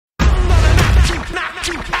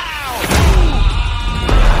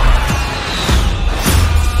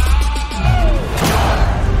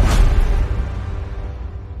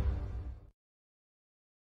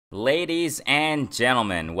Ladies and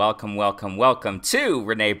gentlemen, welcome to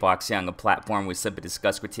Renee Box Young, a platform we simply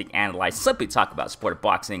discuss, critique, analyze, simply talk about sport of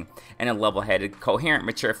boxing in a level-headed, coherent,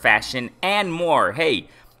 mature fashion, and more. Hey,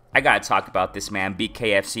 I gotta talk about this, man.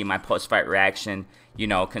 Bkfc, my post-fight reaction,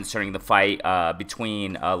 concerning the fight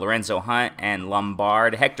between Lorenzo Hunt and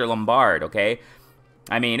Hector Lombard, okay?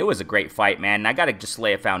 I mean, it was a great fight, man, and I gotta just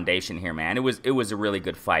lay a foundation here, man. It was a really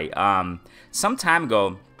good fight. Some time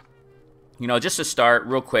ago, just to start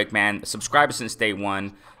real quick, man, subscribers since day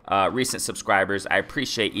one, recent subscribers, I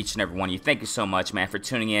appreciate each and every one of you. Thank you so much, man, for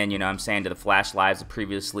tuning in, to the flash lives, the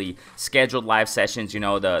previously scheduled live sessions,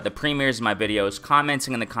 the premieres of my videos,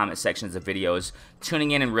 commenting in the comment sections of videos, tuning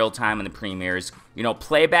in real time in the premieres,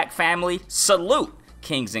 playback family, salute,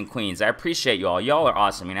 kings and queens. I appreciate you all. Y'all are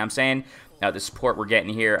awesome, you know what I'm saying? The support we're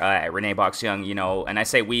getting here at Renee Box Young, and I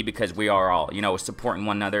say we because we are all, we're supporting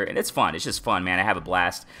one another, and it's fun. It's just fun, man. I have a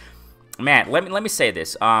blast. Man, let me say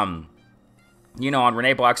this. On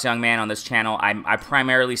Renee Box Young, man, on this channel, I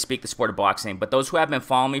primarily speak the sport of boxing. But those who have been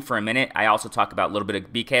following me for a minute, I also talk about a little bit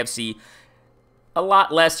of Bkfc, a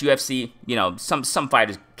lot less UFC. Some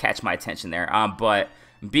fighters catch my attention there. But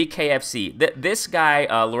Bkfc, this guy,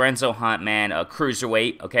 Lorenzo Hunt, man, a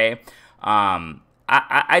cruiserweight, okay?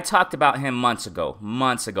 I talked about him months ago,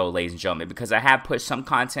 ladies and gentlemen, because I have pushed some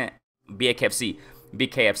content. Bkfc,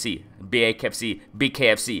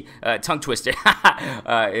 tongue twister,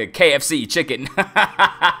 KFC, chicken.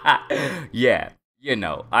 Yeah,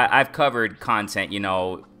 I've covered content,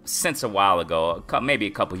 since a while ago, maybe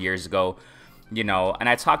a couple years ago, and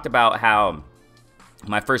I talked about how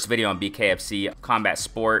my first video on Bkfc, combat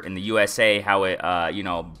sport in the USA, how it,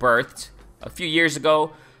 birthed a few years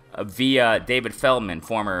ago via David Feldman,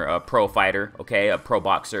 former pro fighter, okay, a pro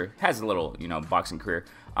boxer, has a little, boxing career.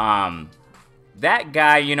 That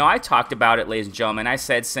guy, I talked about it, ladies and gentlemen. I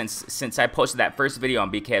said since I posted that first video on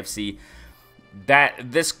Bkfc that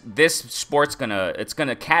this sport's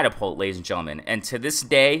gonna catapult, ladies and gentlemen. And to this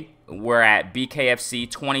day, we're at Bkfc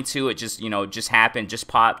 22. It just happened, just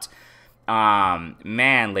popped.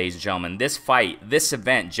 Man, ladies and gentlemen, this fight, this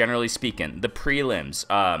event, generally speaking, the prelims.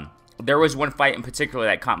 There was one fight in particular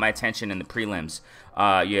that caught my attention in the prelims.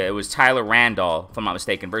 Yeah, it was Tyler Randall, if I'm not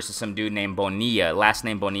mistaken, versus some dude named Bonilla. Last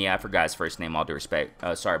name Bonilla. I forgot his first name, all due respect.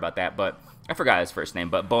 Sorry about that, but I forgot his first name.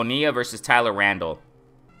 But Bonilla versus Tyler Randall.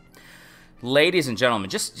 Ladies and gentlemen,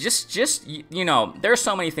 just there are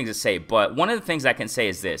so many things to say, but one of the things I can say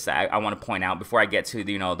is this. I want to point out before I get to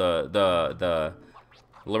the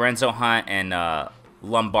Lorenzo Hunt and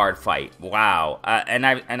Lombard fight. Wow. And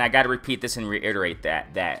I got to repeat this and reiterate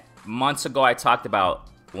that months ago I talked about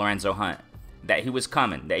Lorenzo Hunt, that he was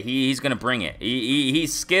coming, that he's gonna bring it.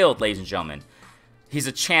 He's skilled, ladies and gentlemen. He's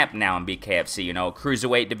a champ now in Bkfc,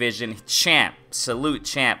 cruiserweight division champ. Salute,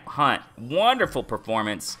 champ Hunt. Wonderful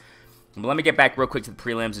performance. But let me get back real quick to the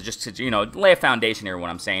prelims and just to lay a foundation here,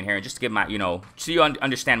 what I'm saying here, and just to give my so you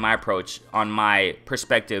understand my approach on my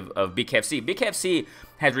perspective of Bkfc. Bkfc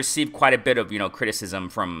has received quite a bit of criticism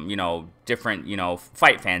from different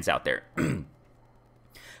fight fans out there.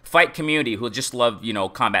 Fight community who just love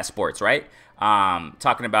combat sports, right?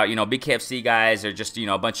 Talking about Bkfc guys are just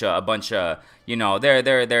a bunch of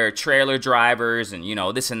they're trailer drivers and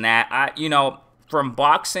this and that. From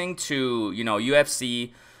boxing to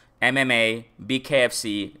UFC, MMA,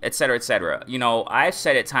 Bkfc, etc., etc. I've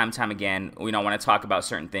said it time and time again. When I talk about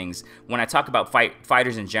certain things, when I talk about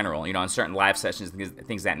fighters in general, in certain live sessions,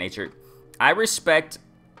 things of that nature, I respect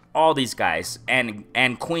all these guys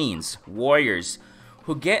and queens, warriors,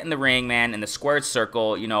 who get in the ring, man, in the squared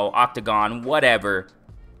circle, octagon, whatever,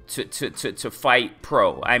 to fight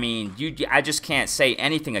pro. I mean, I just can't say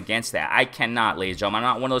anything against that. I cannot, ladies and gentlemen.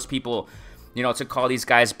 I'm not one of those people, to call these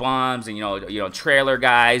guys bums and trailer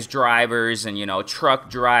guys, drivers, and truck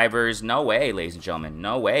drivers. No way, ladies and gentlemen,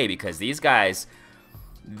 no way, because these guys,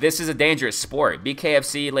 this is a dangerous sport.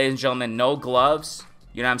 Bkfc, ladies and gentlemen, no gloves.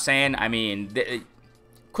 You know what I'm saying? I mean,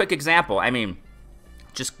 quick example. I mean,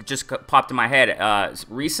 just popped in my head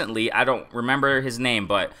recently. I don't remember his name,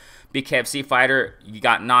 but Bkfc fighter, he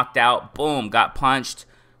got knocked out, boom, got punched,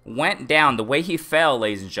 went down. The way he fell,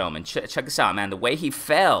 ladies and gentlemen, check this out, man. The way he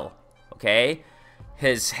fell, okay,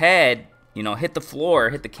 his head, hit the floor,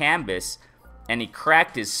 hit the canvas, and he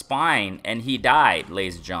cracked his spine, and he died,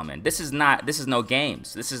 ladies and gentlemen. This is no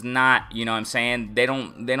games. This is not, what I'm saying? They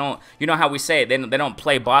don't, how we say it, they don't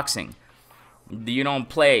play boxing. You don't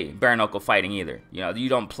play bare knuckle fighting either. You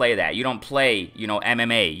don't play that. You don't play,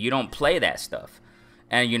 MMA. You don't play that stuff.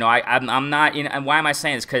 And I'm not. And why am I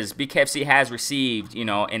saying this? Because Bkfc has received,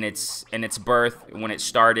 in its birth when it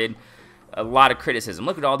started, a lot of criticism.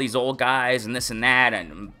 Look at all these old guys and this and that,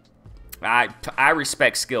 and I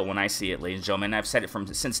respect skill when I see it, ladies and gentlemen. I've said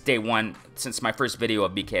it since day one, since my first video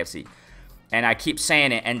of Bkfc. And I keep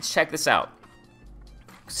saying it, and check this out.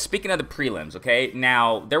 Speaking of the prelims, okay?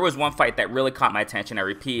 Now, there was one fight that really caught my attention. I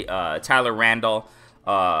repeat, Tyler Randall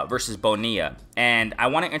versus Bonilla. And I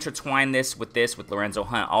want to intertwine this with Lorenzo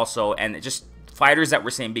Hunt also, and just fighters that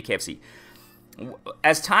we're seeing Bkfc.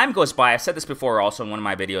 As time goes by, I've said this before also in one of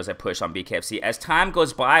my videos I pushed on Bkfc. As time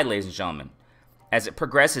goes by, ladies and gentlemen, as it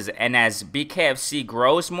progresses and as Bkfc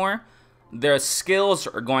grows more, their skills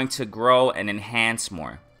are going to grow and enhance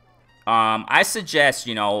more. I suggest,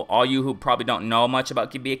 you know, all you who probably don't know much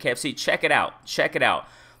about Bkfc, check it out. Check it out.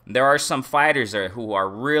 There are some fighters there who are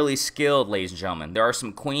really skilled, ladies and gentlemen. There are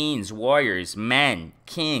some queens, warriors, men,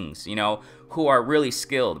 kings, you know, who are really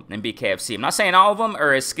skilled in Bkfc. I'm not saying all of them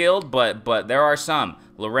are as skilled, but there are some.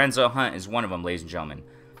 Lorenzo Hunt is one of them, ladies and gentlemen.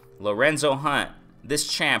 Lorenzo Hunt, this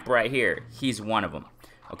champ right here, he's one of them.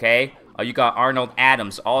 Okay? You got Arnold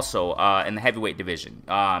Adams also in the heavyweight division.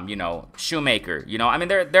 You know, Shoemaker. You know, I mean,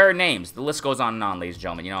 there are names. The list goes on and on, ladies and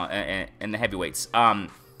gentlemen, you know, in the heavyweights.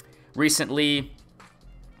 Recently,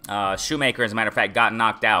 Shoemaker, as a matter of fact, got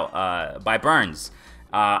knocked out by Burns.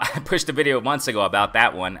 I pushed a video months ago about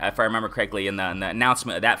that one, if I remember correctly, in the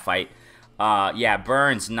announcement of that fight. Yeah,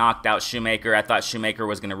 Burns knocked out Shoemaker. I thought Shoemaker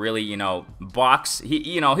was gonna really, you know, box.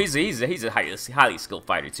 You know, he's a highly skilled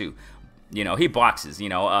fighter too. You know, he boxes. You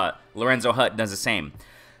know, Lorenzo Hunt does the same.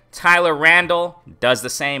 Tyler Randall does the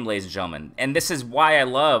same, ladies and gentlemen. And this is why I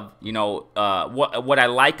love, you know, what I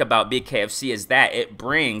like about Bkfc is that it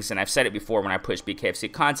brings, and I've said it before when I push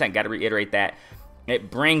Bkfc content, got to reiterate that,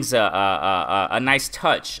 it brings a nice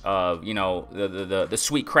touch of, you know, the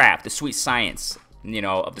sweet craft, the sweet science, you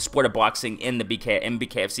know, of the sport of boxing in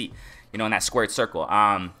Bkfc, you know, in that squared circle.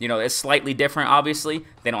 You know, it's slightly different, obviously.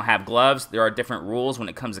 They don't have gloves. There are different rules when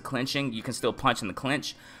it comes to clinching. You can still punch in the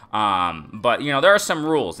clinch. But, you know, there are some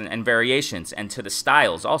rules and variations, and to the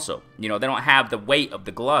styles also. You know, they don't have the weight of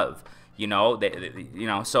the glove, you know. You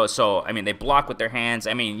know, so, I mean, they block with their hands.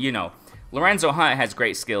 I mean, you know, Lorenzo Hunt has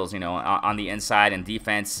great skills, you know, on the inside and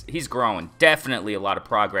defense. He's growing. Definitely a lot of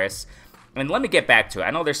progress. And let me get back to it.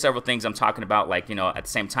 I know there's several things I'm talking about, like, you know, at the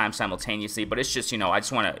same time simultaneously, but it's just, you know, I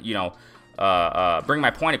just want to, you know, bring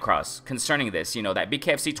my point across concerning this. You know, that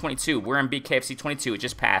Bkfc 22, we're in Bkfc 22, it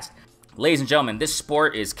just passed. Ladies and gentlemen, this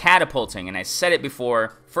sport is catapulting, and I said it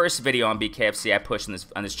before, first video on Bkfc I pushed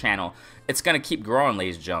on this channel, it's going to keep growing,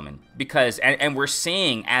 ladies and gentlemen, because, and we're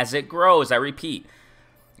seeing as it grows, I repeat,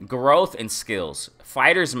 growth in skills,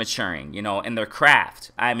 fighters maturing, you know, in their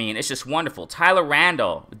craft. I mean, it's just wonderful. Tyler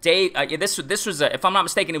Randall, this was if I'm not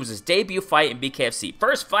mistaken, it was his debut fight in Bkfc.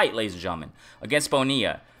 First fight, ladies and gentlemen, against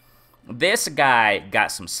Bonilla. This guy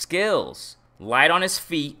got some skills, light on his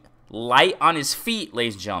feet,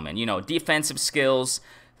 ladies and gentlemen. You know, defensive skills,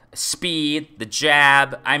 speed, the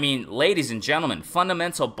jab. I mean, ladies and gentlemen,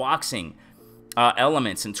 fundamental boxing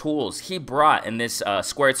elements and tools he brought in this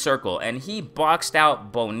squared circle, and he boxed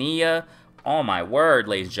out Bonilla. Oh my word,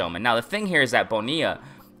 ladies and gentlemen. Now the thing here is that Bonilla,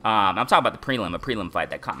 I'm talking about the prelim, a prelim fight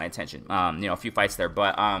that caught my attention. You know, a few fights there,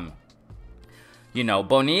 but you know,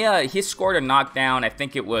 Bonilla, he scored a knockdown. I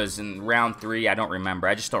think it was in round 3. I don't remember.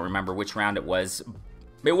 I just don't remember which round it was.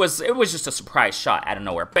 It was just a surprise shot out of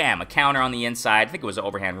nowhere. Bam, a counter on the inside. I think it was an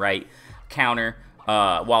overhand right counter.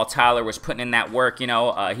 While Tyler was putting in that work, you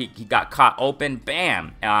know, he got caught open,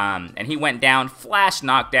 bam, and he went down, flash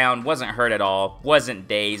knockdown, wasn't hurt at all, wasn't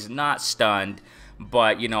dazed, not stunned,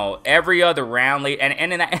 but, you know, every other round,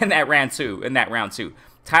 and in that round too,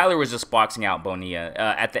 Tyler was just boxing out Bonilla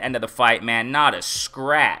at the end of the fight, man, not a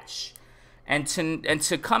scratch, and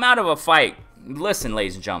to come out of a fight, listen,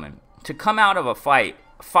 ladies and gentlemen, to come out of a fight,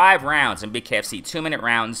 5 rounds in Bkfc, 2-minute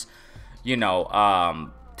rounds, you know,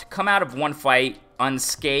 to come out of one fight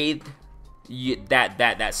unscathed,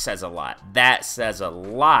 that says a lot. That says a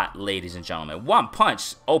lot, ladies and gentlemen. One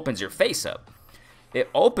punch opens your face up. It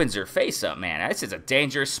opens your face up, man. This is a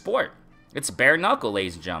dangerous sport. It's bare knuckle,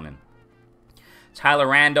 ladies and gentlemen. Tyler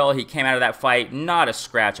Randall, he came out of that fight, not a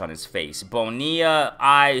scratch on his face. Bonilla,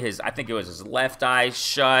 I think it was his left eye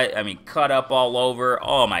shut. I mean, cut up all over.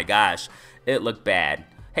 Oh my gosh, it looked bad.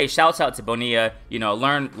 Hey, shouts out to Bonilla. You know,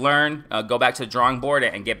 learn, go back to the drawing board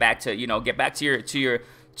and get back to, you know, get back to your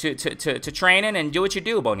training and do what you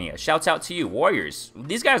do, Bonilla. Shouts out to you, warriors.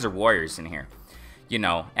 These guys are warriors in here, you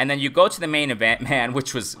know. And then you go to the main event, man,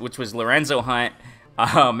 which was Lorenzo Hunt.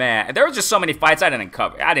 Oh man, there were just so many fights I didn't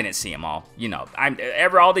cover. I didn't see them all. You know,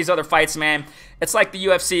 all these other fights, man. It's like the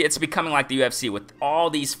UFC. It's becoming like the UFC with all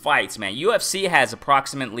these fights, man. UFC has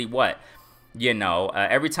approximately what? You know,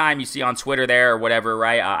 every time you see on Twitter there or whatever,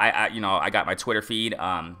 right? You know, I got my Twitter feed,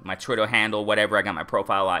 my Twitter handle, whatever. I got my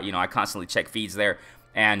profile. You know, I constantly check feeds there,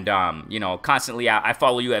 and you know, constantly I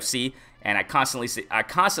follow UFC, and I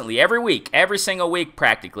constantly every week, every single week,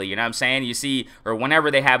 practically. You know what I'm saying? You see, or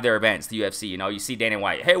whenever they have their events, the UFC. You know, you see Dana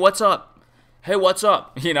White. Hey, what's up? Hey, what's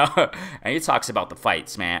up? You know, and he talks about the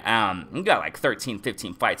fights, man. You got like 13,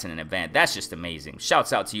 15 fights in an event. That's just amazing.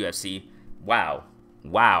 Shouts out to UFC. Wow.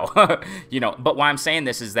 You know, but why I'm saying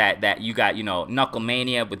this is that you got, you know,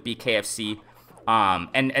 Knucklemania with Bkfc,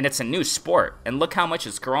 and it's a new sport, and look how much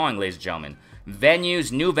it's growing, ladies and gentlemen.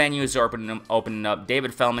 New venues are opening up.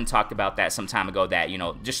 David Feldman talked about that some time ago, that, you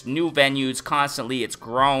know, just new venues constantly, it's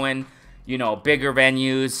growing, you know, bigger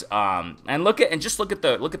venues, and just look at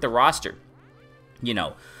the roster. You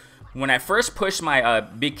know, when I first pushed my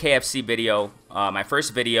Bkfc video, my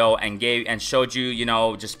first video, and showed you, you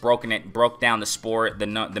know, just broke down the sport, the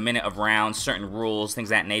minute of rounds, certain rules, things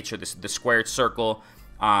of that nature, the squared circle,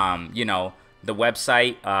 you know, the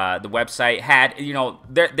website had, you know,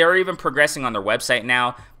 they're even progressing on their website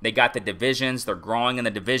now. They got the divisions, they're growing in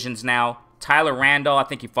the divisions now. Tyler Randall, I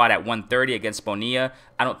think he fought at 130 against Bonilla.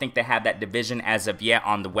 I don't think they have that division as of yet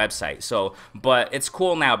on the website. So, but it's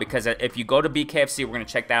cool now, because if you go to Bkfc, we're going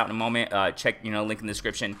to check that out in a moment. Check, you know, link in the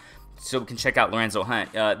description, so we can check out Lorenzo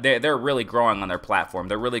Hunt. They're really growing on their platform.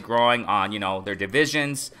 They're really growing on, you know, their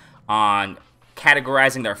divisions, on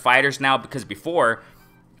categorizing their fighters now, because before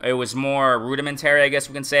it was more rudimentary, I guess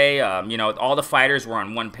we can say. You know, all the fighters were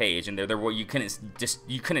on one page, and you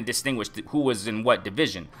couldn't distinguish who was in what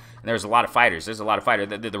division. And there's a lot of fighters.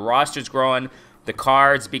 The roster's growing. The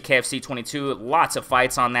cards, Bkfc 22, lots of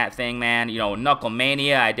fights on that thing, man. You know,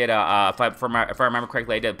 Knucklemania. I did if I remember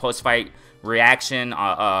correctly, I did a post-fight reaction.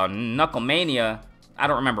 Knucklemania. I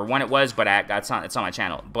don't remember when it was, but it's on my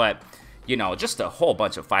channel. But you know, just a whole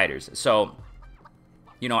bunch of fighters. So,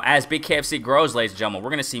 you know, as Bkfc grows, ladies and gentlemen,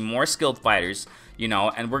 we're going to see more skilled fighters, you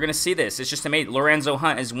know, and we're going to see this. It's just amazing. Lorenzo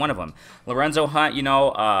Hunt is one of them. Lorenzo Hunt, you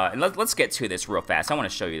know, and let's get to this real fast. I want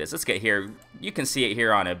to show you this. Let's get here. You can see it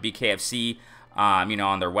here on a Bkfc, you know,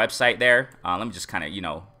 on their website there. Let me just kind of, you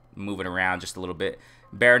know, move it around just a little bit.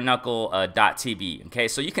 bareknuckle.tv. Okay,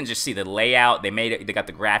 so you can just see the layout. They made it. They got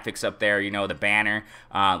the graphics up there, you know, the banner.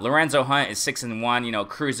 Lorenzo Hunt is 6-1, you know,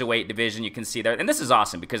 cruiserweight division. You can see there, and this is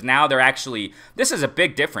awesome, because now they're actually, this is a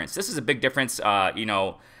big difference. This is a big difference, you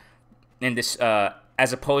know, in this,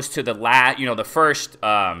 as opposed to the first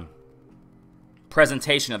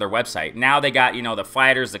presentation of their website. Now they got, you know, the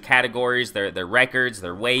fighters, the categories, their records,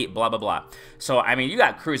 their weight, blah blah blah. So I mean, you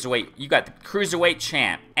got the cruiserweight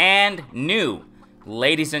champ, and new.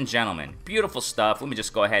 Ladies and gentlemen, beautiful stuff. Let me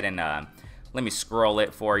just go ahead and let me scroll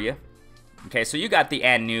it for you. Okay, so you got the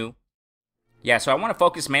and new. Yeah, so I want to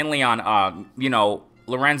focus mainly on, you know,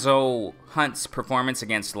 Lorenzo Hunt's performance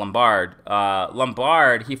against Lombard.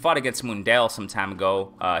 Lombard, he fought against Mundell some time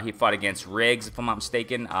ago. He fought against Riggs, if I'm not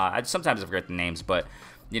mistaken. I sometimes forget the names, but,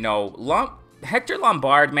 you know, Hector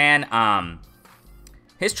Lombard, man,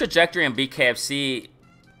 his trajectory in Bkfc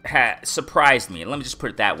surprised me. Let me just put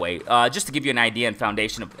it that way. Just to give you an idea and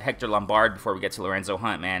foundation of Hector Lombard before we get to Lorenzo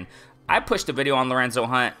Hunt, man. I pushed a video on Lorenzo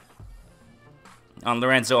Hunt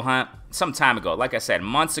some time ago. Like I said,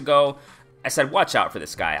 months ago. I said, watch out for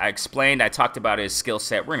this guy. I talked about his skill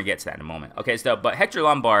set. We're going to get to that in a moment. Okay, so, but Hector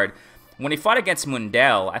Lombard, when he fought against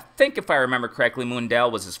Mundell, I think if I remember correctly,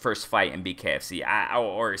 Mundell was his first fight in Bkfc,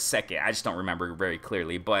 or his second. I just don't remember very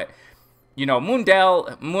clearly, but you know,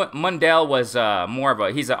 Mundell was more of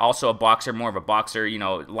a, he's also a boxer, more of a boxer, you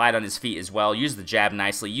know, light on his feet as well, used the jab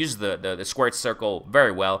nicely, used the squared circle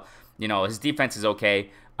very well, you know, his defense is okay,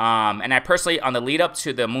 and I personally, on the lead up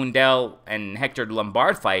to the Mundell and Hector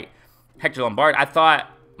Lombard fight, I thought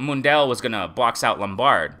Mundell was going to box out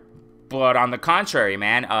Lombard, but on the contrary,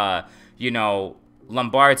 man, you know,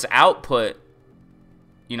 Lombard's output,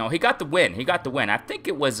 you know, he got the win. I think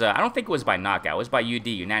it was, I don't think it was by knockout. It was by UD,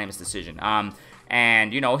 unanimous decision.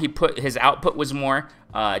 And, you know, his output was more,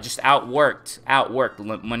 just outworked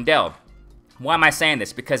Mundell. Why am I saying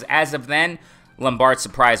this? Because as of then, Lombard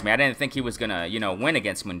surprised me. I didn't think he was going to, you know, win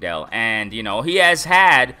against Mundell. And, you know, he has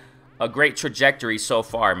had a great trajectory so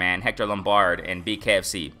far, man. Hector Lombard and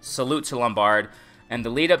Bkfc. Salute to Lombard. And the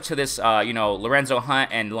lead up to this, you know, Lorenzo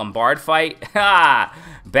Hunt and Lombard fight,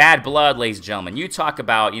 bad blood, ladies and gentlemen. You talk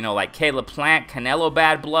about, you know, like Caleb Plant, Canelo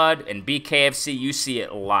bad blood, and Bkfc, you see it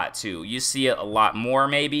a lot too. You see it a lot more,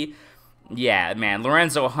 maybe. Yeah, man,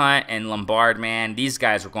 Lorenzo Hunt and Lombard, man, these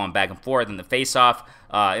guys were going back and forth in the face-off.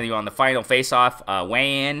 You know, on the final face-off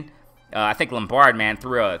weigh-in, I think Lombard, man,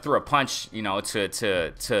 threw a punch, you know,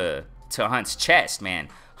 to Hunt's chest, man.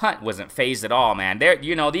 Hunt wasn't phased at all, man.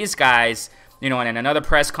 You know, these guys, You know, and in another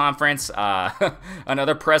press conference,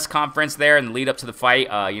 another press conference there in the lead up to the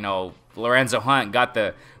fight, you know, Lorenzo Hunt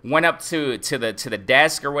went up to the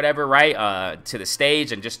desk or whatever, right, to the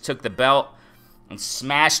stage, and just took the belt and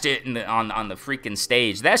smashed it on the freaking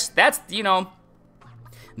stage. That's you know,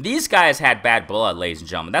 these guys had bad blood, ladies and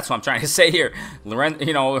gentlemen. That's what I'm trying to say here.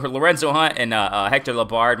 You know, Lorenzo Hunt and Hector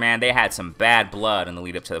Lombard, man, they had some bad blood in the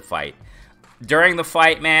lead up to the fight. During the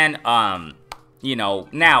fight, man, you know,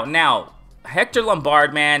 now Hector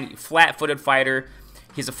Lombard, man, flat-footed fighter.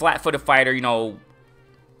 He's a flat-footed fighter, you know,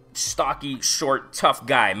 stocky, short, tough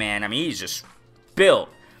guy, man. I mean, he's just built,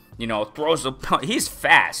 you know, throws a punch. He's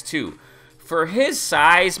fast, too. For his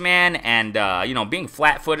size, man, and, you know, being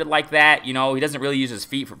flat-footed like that, you know, he doesn't really use his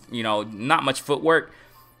feet for, you know, not much footwork.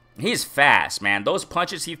 He's fast, man. Those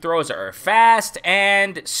punches he throws are fast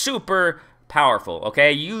and super powerful,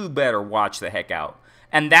 okay? You better watch the heck out.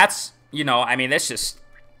 And that's, you know, I mean, that's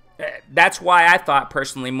why I thought,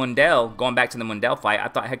 personally, Mundell, going back to the Mundell fight, I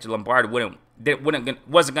thought Hector Lombard wasn't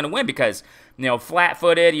going to win because, you know,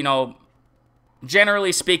 flat-footed, you know,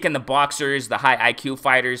 generally speaking, the boxers, the high IQ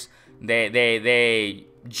fighters, they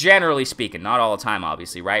generally speaking, not all the time,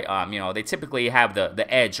 obviously, right? You know, they typically have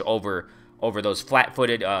the edge over those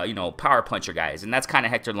flat-footed, you know, power puncher guys, and that's kind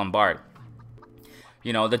of Hector Lombard.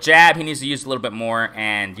 You know, the jab he needs to use a little bit more,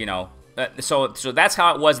 and, you know, so that's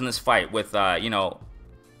how it was in this fight with, you know,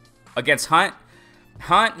 against Hunt.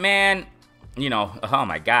 Hunt, man, you know, oh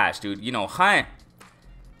my gosh, dude. You know, Hunt,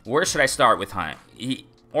 where should I start with Hunt?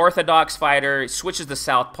 Orthodox fighter, switches to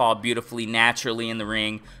southpaw beautifully, naturally in the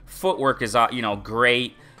ring. Footwork is, you know,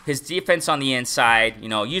 great. His defense on the inside, you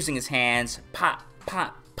know, using his hands, pot,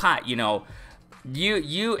 you know.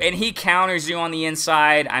 And he counters you on the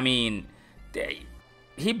inside. I mean,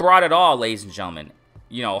 he brought it all, ladies and gentlemen.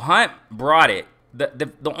 You know, Hunt brought it.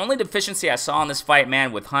 The only deficiency I saw in this fight,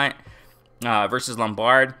 man, with Hunt versus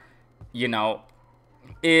Lombard, you know,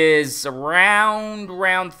 is around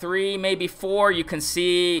round 3, maybe 4. You can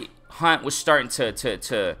see Hunt was starting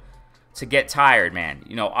to get tired, man.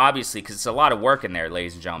 You know, obviously, because it's a lot of work in there,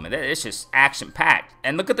 ladies and gentlemen. It's just action-packed.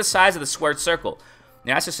 And look at the size of the squared circle.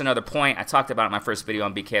 Now, that's just another point I talked about in my first video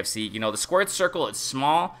on Bkfc. You know, the squared circle, it's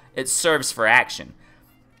small. It serves for action.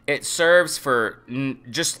 It serves for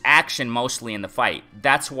just action mostly in the fight.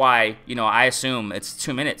 That's why, you know, I assume it's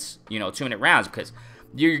 2 minutes, you know, 2-minute rounds, because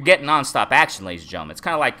you're getting non-stop action, ladies and gentlemen. It's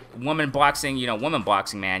kind of like women boxing, you know, women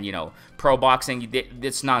boxing, man, you know, pro boxing,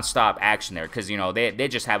 it's non-stop action there, because, you know, they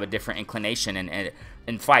just have a different inclination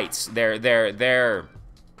in fights. Their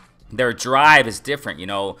drive is different, you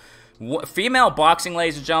know. Female boxing,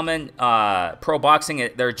 ladies and gentlemen, pro boxing,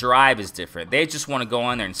 their drive is different. They just want to go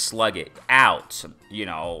in there and slug it out, you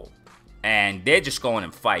know, and they just go in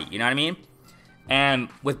and fight, you know what I mean? And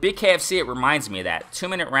with Bkfc, it reminds me of that.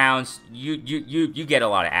 2-minute rounds, you get a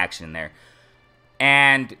lot of action in there.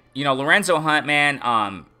 And, you know, Lorenzo Hunt,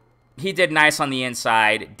 man, he did nice on the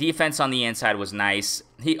inside. Defense on the inside was nice.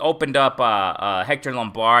 He opened up Hector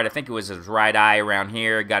Lombard. I think it was his right eye around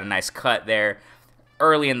here. Got a nice cut there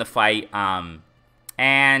early in the fight.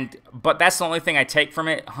 But that's the only thing I take from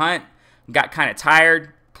it. Hunt got kind of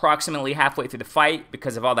tired approximately halfway through the fight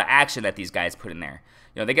because of all the action that these guys put in there.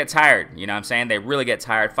 You know, they get tired, you know what I'm saying? They really get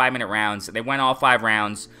tired. 5-minute rounds. They went all 5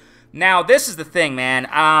 rounds. Now, this is the thing, man.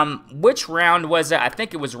 Which round was it? I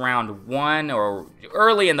think it was round 1 or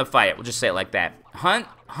early in the fight. We'll just say it like that.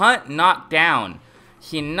 Hunt knocked down.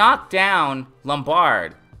 He knocked down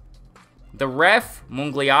Lombard. The ref,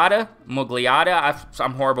 Mugliata,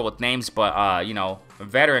 I'm horrible with names, but, you know, a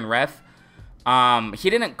veteran ref, he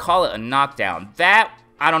didn't call it a knockdown. That,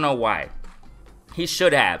 I don't know why. He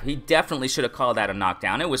should have. He definitely should have called that a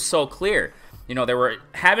knockdown. It was so clear. You know, they were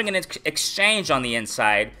having an exchange on the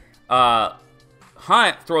inside.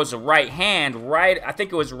 Hunt throws a right hand right, I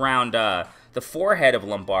think it was around the forehead of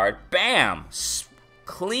Lombard. Bam!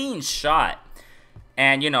 Clean shot.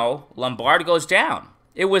 And, you know, Lombard goes down.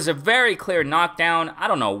 It was a very clear knockdown. I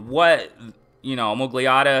don't know what, you know,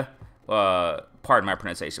 Mugliata, pardon my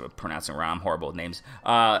pronunciation, but pronouncing wrong. I'm horrible with names.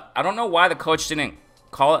 I don't know why the coach didn't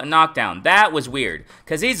call it a knockdown. That was weird,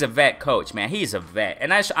 because he's a vet coach, man. He's a vet.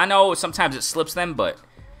 And I know sometimes it slips them, but,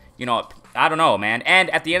 you know, I don't know, man. And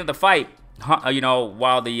at the end of the fight, you know,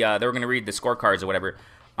 while they were going to read the scorecards or whatever,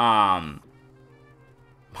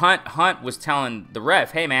 Hunt was telling the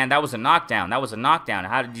ref, hey, man, that was a knockdown. That was a knockdown.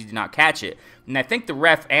 How did you not catch it? And I think the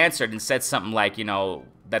ref answered and said something like, you know,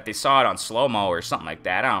 that they saw it on slow-mo or something like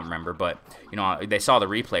that. I don't remember, but, you know, they saw the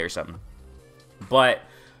replay or something. But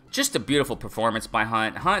just a beautiful performance by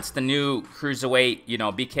Hunt. Hunt's the new cruiserweight, you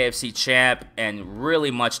know, Bkfc champ, and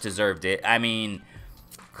really much deserved it. I mean,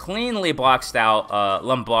 cleanly boxed out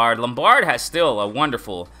Lombard. Lombard has still a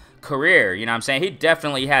wonderful career, you know what I'm saying? He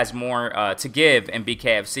definitely has more to give in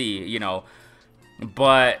Bkfc, you know.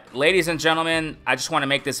 But, ladies and gentlemen, I just want to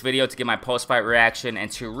make this video to give my post-fight reaction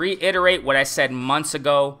and to reiterate what I said months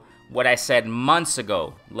ago.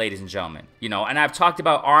 Ladies and gentlemen. You know, and I've talked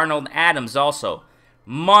about Arnold Adams also.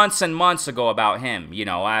 Months and months ago about him. You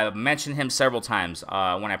know, I mentioned him several times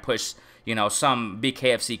when I pushed, you know, some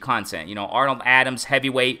Bkfc content. You know, Arnold Adams,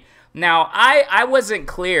 heavyweight. Now, I wasn't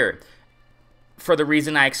clear for the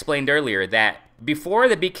reason I explained earlier that before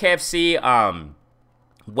the Bkfc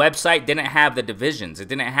website didn't have the divisions. It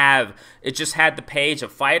just had the page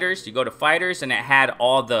of fighters. You go to fighters and it had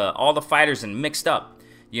all the fighters and mixed up,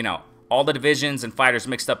 you know, all the divisions and fighters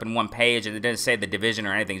mixed up in one page, and it didn't say the division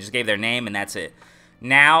or anything. It just gave their name and that's it.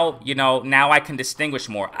 Now, you know, now I can distinguish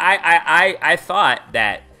more. I thought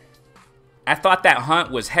that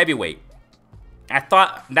Hunt was heavyweight.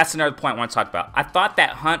 That's another point I want to talk about. I thought that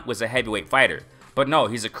Hunt was a heavyweight fighter, but no,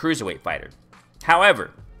 he's a cruiserweight fighter.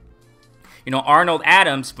 However, you know, Arnold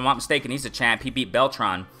Adams, if I'm not mistaken, he's a champ. He beat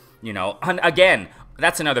Beltran, you know. And again,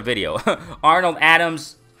 that's another video. Arnold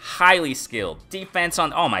Adams, highly skilled. Defense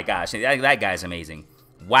on, oh my gosh, that guy's amazing.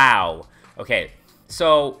 Wow. Okay,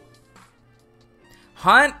 so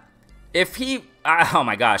Hunt, if he, oh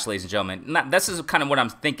my gosh, ladies and gentlemen, this is kind of what I'm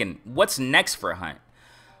thinking. What's next for Hunt?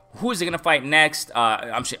 Who's he going to fight next?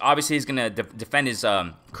 I'm sure, obviously, he's going to defend his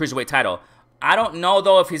cruiserweight title. I don't know,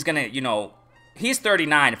 though, if he's going to, you know, he's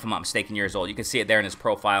 39, if I'm not mistaken, years old. You can see it there in his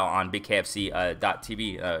profile on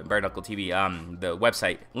bkfc.tv, Bare Knuckle TV, the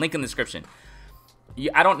website. Link in the description.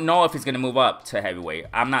 I don't know if he's going to move up to heavyweight.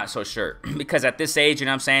 I'm not so sure. Because at this age, you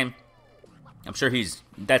know what I'm saying? I'm sure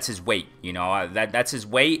that's his weight, you know. That's his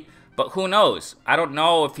weight. But who knows? I don't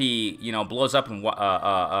know if he, you know, blows up in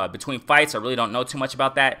between fights. I really don't know too much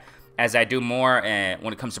about that, as I do more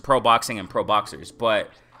when it comes to pro boxing and pro boxers.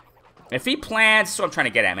 But if he plans, that's what I'm trying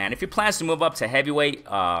to get at, man. If he plans to move up to heavyweight,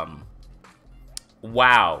 wow.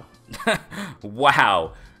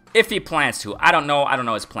 Wow. If he plans to. I don't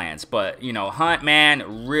know his plans. But, you know, Hunt,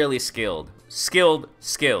 man, really skilled. Skilled.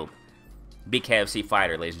 Bkfc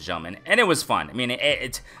fighter, ladies and gentlemen. And it was fun. I mean,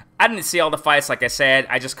 I didn't see all the fights, like I said.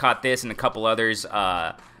 I just caught this and a couple others.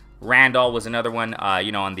 Randall was another one,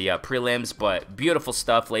 you know, on the prelims. But beautiful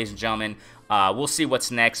stuff, ladies and gentlemen. We'll see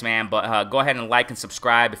what's next, man. But go ahead and like and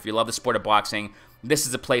subscribe if you love the sport of boxing. This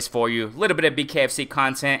is a place for you. A little bit of Bkfc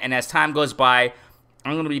content. And as time goes by,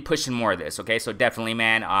 I'm going to be pushing more of this, okay? So definitely,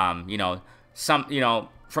 man, you know,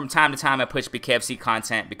 from time to time I push Bkfc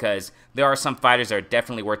content because there are some fighters that are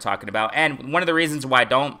definitely worth talking about. And one of the reasons why I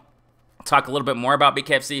don't talk a little bit more about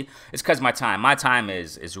Bkfc is because my time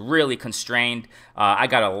is really constrained. I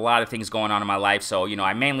got a lot of things going on in my life, so, you know,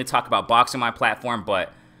 I mainly talk about boxing on my platform,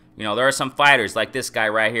 but, you know, there are some fighters like this guy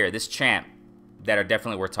right here, this champ, that are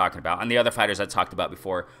definitely worth talking about, and the other fighters I talked about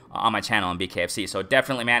before on my channel on Bkfc. So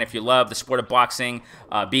definitely, man, if you love the sport of boxing,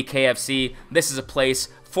 Bkfc, this is a place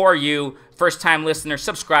for you. First-time listener,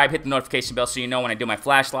 subscribe, hit the notification bell so you know when I do my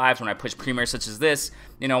flash lives, when I push premieres such as this,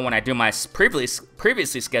 you know, when I do my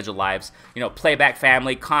previously scheduled lives, you know, playback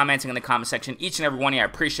family, commenting in the comment section. Each and every one of you, I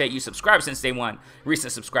appreciate you. Subscribe since day one.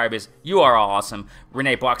 Recent subscribers, you are all awesome.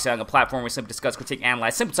 Renee Boxing, a platform where we simply discuss, critique,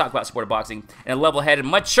 analyze, simply talk about sport of boxing in a level-headed,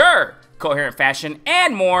 mature, coherent fashion,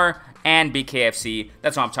 and more, and Bkfc.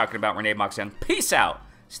 That's what I'm talking about, Renee Boxing. Peace out.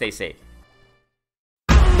 Stay safe.